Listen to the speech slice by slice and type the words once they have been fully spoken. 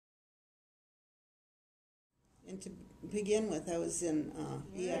And to begin with, I was in ER.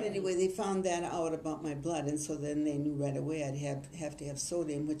 Anyway, they found that out about my blood, and so then they knew right away I'd have to have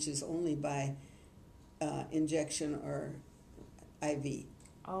sodium, which is only by injection or IV.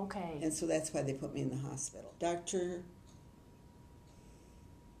 Okay. And so that's why they put me in the hospital. Dr.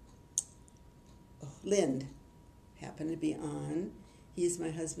 Lind happened to be on. He's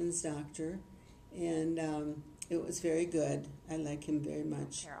my husband's doctor, and it was very good. I like him very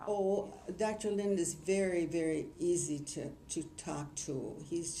much. Oh, Dr. Lind is very, very easy to talk to.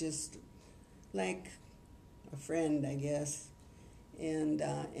 He's just like a friend, I guess. And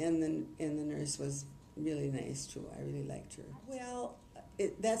the nurse was really nice too. I really liked her. Well,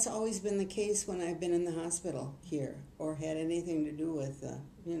 that's always been the case when I've been in the hospital here or had anything to do with the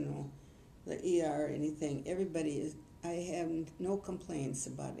ER or anything. Everybody is. I have no complaints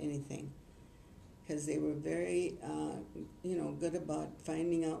about anything, because they were very, good about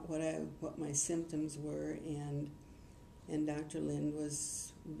finding out what my symptoms were, and Dr. Lind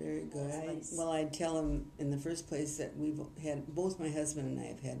was very good. I'd tell him in the first place that we've had, both my husband and I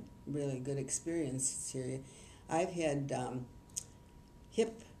have had really good experiences here. I've had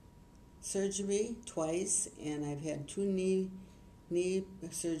hip surgery twice, and I've had 2 knee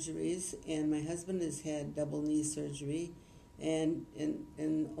surgeries, and my husband has had double knee surgery, and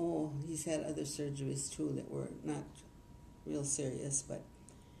he's had other surgeries too that were not real serious, but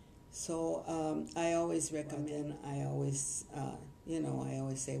so I always recommend. I always I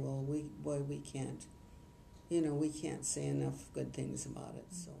always say, well, we can't say enough good things about it.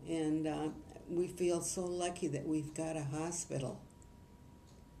 So and we feel so lucky that we've got a hospital.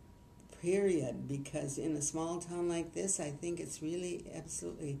 Period, because in a small town like this, I think it's really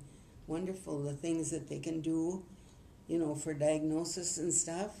absolutely wonderful, the things that they can do, for diagnosis and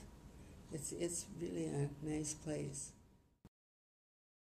stuff. It's really a nice place.